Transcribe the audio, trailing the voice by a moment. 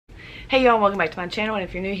Hey y'all, welcome back to my channel, and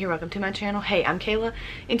if you're new here, welcome to my channel. Hey, I'm Kayla.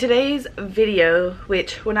 In today's video,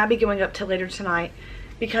 which will not be going up till later tonight,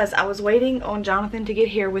 because I was waiting on Jonathan to get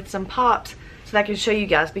here with some pops so that I can show you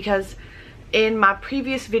guys, because in my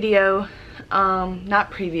previous video, the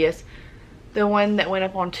one that went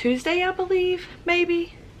up on Tuesday, I believe,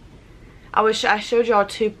 maybe, I showed y'all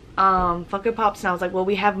two Funko Pops, and I was like, well,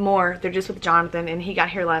 we have more. They're just with Jonathan, and he got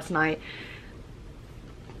here last night.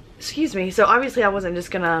 Excuse me. So obviously I wasn't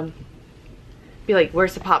just gonna be like,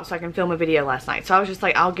 where's the pop, so I can film a video last night. So I was just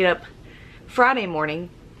like, I'll get up Friday morning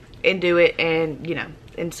and do it, and you know,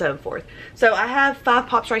 and so forth. So I have 5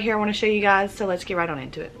 pops right here I want to show you guys, so let's get right on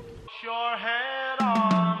into it. Your head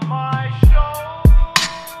on my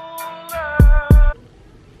shoulder.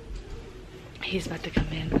 He's about to come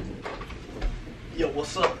in. Yo,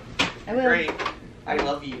 what's up? I will. Great. I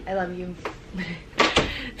love you. I love you.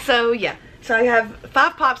 So yeah, so I have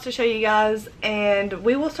 5 pops to show you guys, and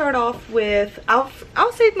we will start off with, I'll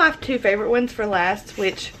save my 2 favorite ones for last,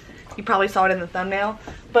 which you probably saw it in the thumbnail,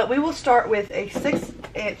 but we will start with a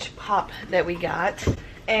 6-inch pop that we got,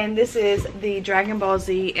 and this is the Dragon Ball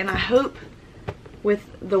Z, and I hope with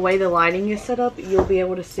the way the lighting is set up you'll be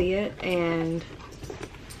able to see it, and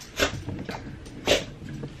that's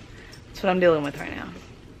what I'm dealing with right now.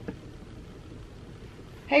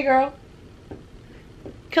 Hey girl.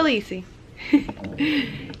 Khaleesi.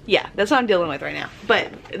 Yeah, that's what I'm dealing with right now.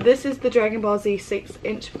 But this is the Dragon Ball Z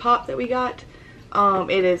 6-inch pop that we got.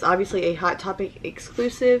 It is obviously a Hot Topic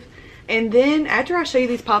exclusive. And then after I show you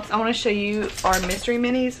these pops, I want to show you our mystery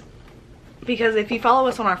minis, because if you follow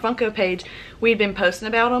us on our Funko page, we've been posting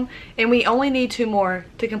about them, and we only need 2 more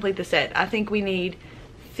to complete the set. I think we need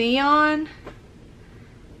Theon,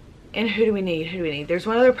 and who do we need? There's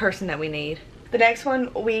one other person that we need. The next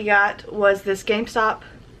one we got was this GameStop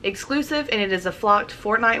exclusive, and it is a flocked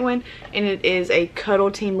Fortnite one, and it is a Cuddle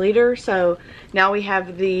Team Leader. So now we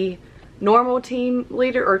have the normal team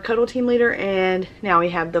leader, or Cuddle Team Leader, and now we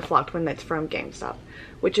have the flocked one that's from GameStop,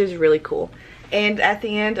 which is really cool. And at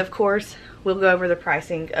the end, of course, we'll go over the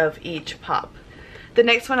pricing of each pop. The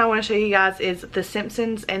next one I want to show you guys is The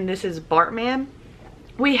Simpsons, and this is Bartman.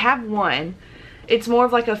 We have one. It's more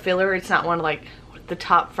of like a filler. It's not one of like the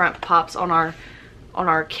top front pops on our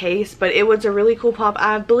case, but it was a really cool pop.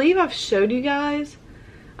 I believe I've showed you guys.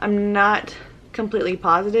 I'm not completely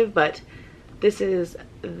positive, but this is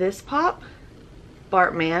this pop,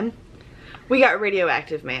 Bartman. We got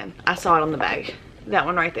Radioactive Man. I saw it on the bag. That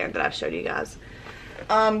one right there that I've showed you guys.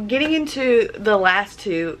 Getting into the last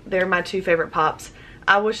 2, they're my 2 favorite pops.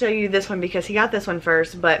 I will show you this one because he got this one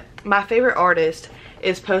first, but my favorite artist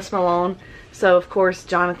is Post Malone. So of course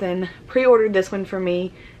Jonathan pre-ordered this one for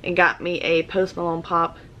me and got me a Post Malone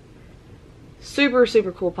pop. Super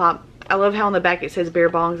cool pop. I love how on the back it says beer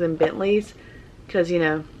bongs and Bentleys, because you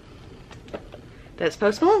know, that's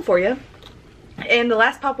Post Malone for you. And the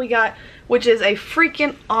last pop we got, which is a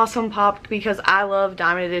freaking awesome pop, because I love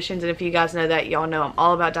Diamond Editions, and if you guys know that, y'all know I'm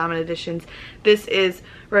all about Diamond Editions. This is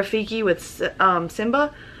Rafiki with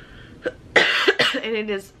Simba, and it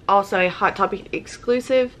is also a Hot Topic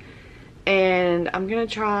exclusive. And I'm gonna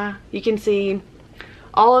try, you can see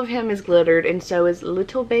all of him is glittered, and so is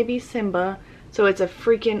little baby Simba. So it's a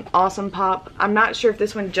freaking awesome pop. I'm not sure if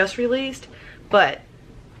this one just released, but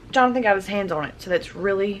Jonathan got his hands on it, so that's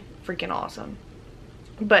really freaking awesome.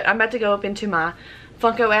 But I'm about to go up into my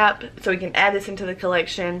Funko app so we can add this into the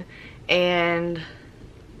collection and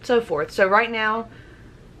so forth. So right now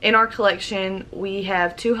in our collection we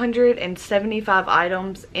have 275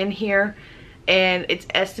 items in here, and its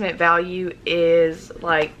estimate value is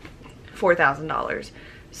like $4,000.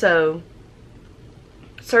 So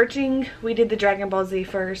searching, we did the Dragon Ball Z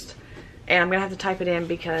first, and I'm gonna have to type it in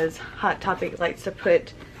because Hot Topic likes to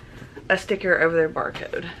put a sticker over their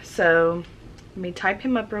barcode. So let me type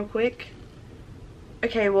him up real quick.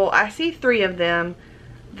 Okay, well I see 3 of them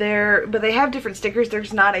there, but they have different stickers.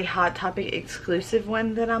 There's not a Hot Topic exclusive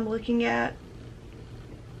one that I'm looking at,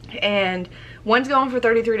 and one's going for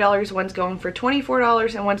 $33, one's going for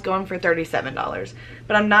 $24, and one's going for $37.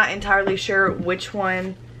 But I'm not entirely sure which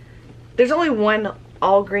one. There's only one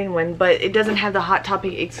all green one, but it doesn't have the Hot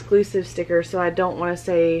Topic exclusive sticker, so I don't want to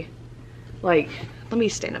say, like, let me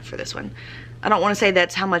stand up for this one. I don't want to say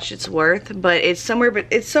that's how much it's worth, but it's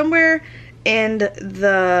somewhere in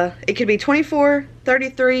the, it could be 24,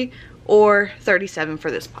 33, or 37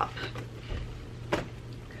 for this pop.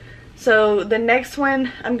 So the next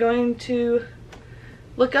one I'm going to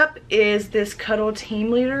look up is this Cuddle Team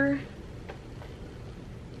Leader,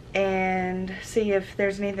 and see if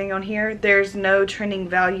there's anything on here. There's no trending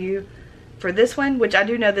value for this one, which I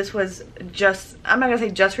do know this was just, I'm not gonna say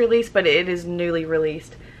just released, but it is newly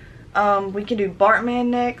released. We can do Bartman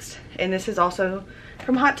next, and this is also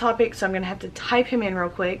from Hot Topic, so I'm gonna have to type him in real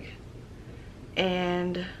quick.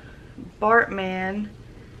 And Bartman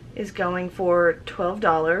is going for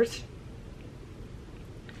 $12.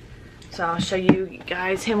 So I'll show you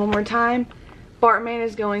guys him one more time. Bartman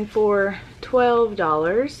is going for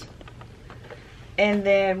 $12. And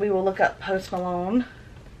then we will look up Post Malone.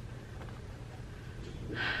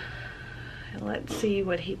 Let's see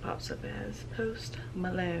what he pops up as. Post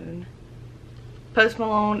Malone. Post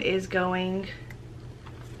Malone is going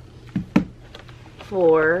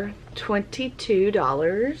for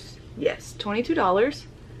 $22. Yes, $22.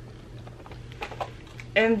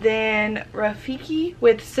 And then Rafiki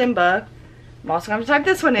with Simba. I'm also going to type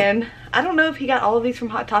this one in. I don't know if he got all of these from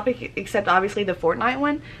Hot Topic except obviously the Fortnite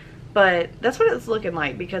one. But that's what it's looking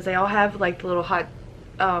like because they all have like the little Hot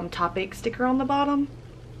Topic sticker on the bottom.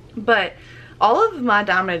 But all of my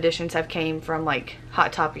Diamond Editions have came from like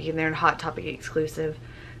Hot Topic, and they're Hot Topic exclusive.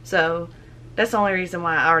 So that's the only reason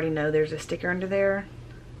why I already know there's a sticker under there.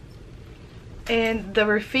 And the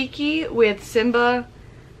Rafiki with Simba,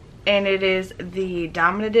 and it is the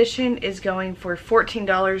Diamond Edition, is going for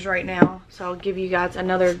 $14 right now. So I'll give you guys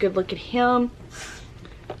another good look at him.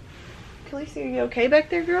 Khaleesi, are you okay back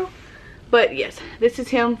there, girl? But yes, this is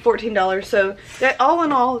him, $14. So that, all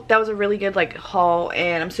in all, that was a really good like haul,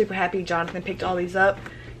 and I'm super happy Jonathan picked all these up.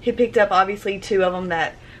 He picked up obviously 2 of them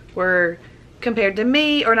that were compared to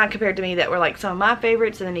me, or not compared to me, that were like some of my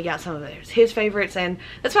favorites, and then he got some of his favorites. And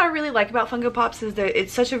that's what I really like about Funko Pops, is that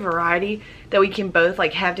it's such a variety that we can both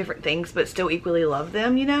like have different things but still equally love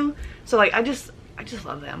them, you know? So like I just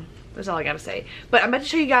love them. That's all I gotta say. But I'm about to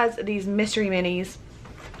show you guys these mystery minis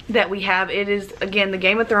that we have. It is again the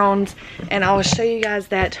Game of Thrones, and I will show you guys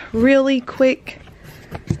that really quick.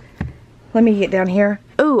 Let me get down here.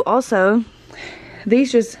 Oh, also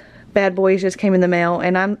these just bad boys just came in the mail,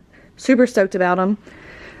 and I'm super stoked about them.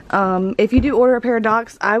 If you do order a pair of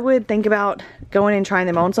Docs, I would think about going and trying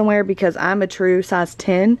them on somewhere, because I'm a true size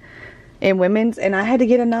 10 in women's, and I had to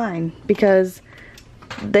get a 9 because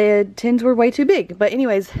the 10s were way too big. But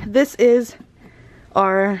anyways, this is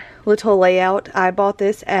our little layout. I bought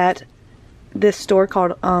this at this store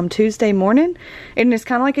called Tuesday Morning, and it's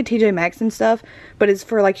kind of like a TJ Maxx and stuff, but it's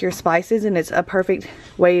for like your spices, and it's a perfect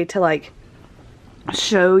way to like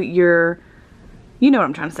show your, you know what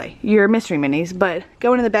I'm trying to say, your mystery minis. But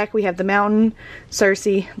going in the back, we have the Mountain,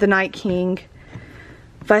 Cersei, the Night King,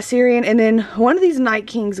 Viserion, and then one of these Night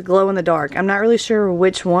Kings glow in the dark. I'm not really sure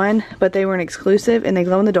which one, but they were an exclusive and they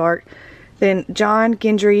glow in the dark. Then Jon,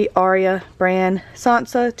 Gendry, Arya, Bran,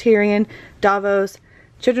 Sansa, Tyrion, Davos,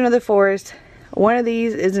 Children of the Forest. One of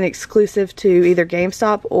these is an exclusive to either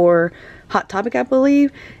GameStop or Hot Topic, I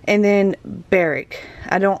believe. And then Beric.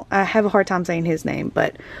 I have a hard time saying his name,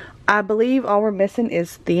 but I believe all we're missing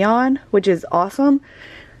is Theon, which is awesome.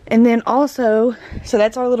 And then also, so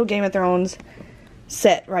that's our little Game of Thrones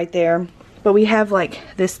set right there. But we have like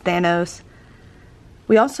this Thanos.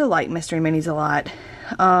 We also like mystery minis a lot.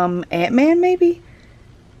 Ant-Man maybe,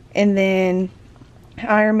 and then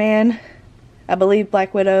Iron Man, I believe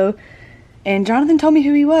Black Widow, and Jonathan told me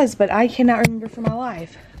who he was, but I cannot remember for my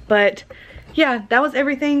life. But yeah, that was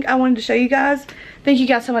everything I wanted to show you guys. Thank you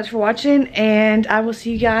guys so much for watching, and I will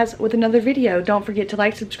see you guys with another video. Don't forget to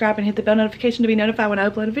like, subscribe, and hit the bell notification to be notified when I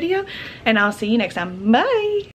upload a video, and I'll see you next time. Bye!